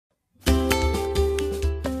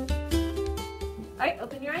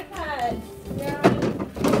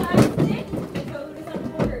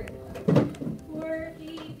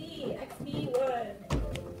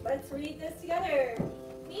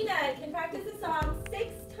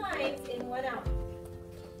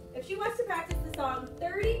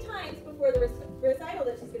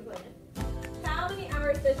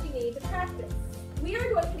practice. We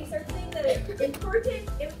are going to be circling the important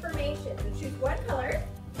information. So choose one color.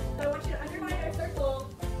 So I want you to underline our circle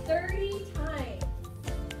 30 times.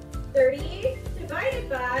 30 divided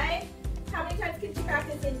by, how many times can you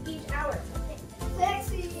practice in each hour?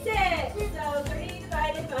 6. So 30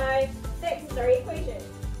 divided by 6 is our equation.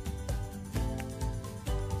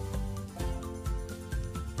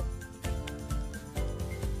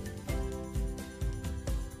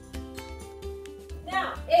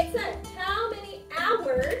 Now, it says, how many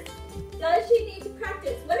hours does she need to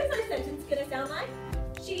practice? What is our sentence going to sound like?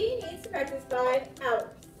 She needs to practice 5 hours.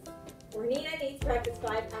 Or Nina needs to practice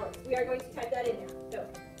 5 hours. We are going to type that in there. So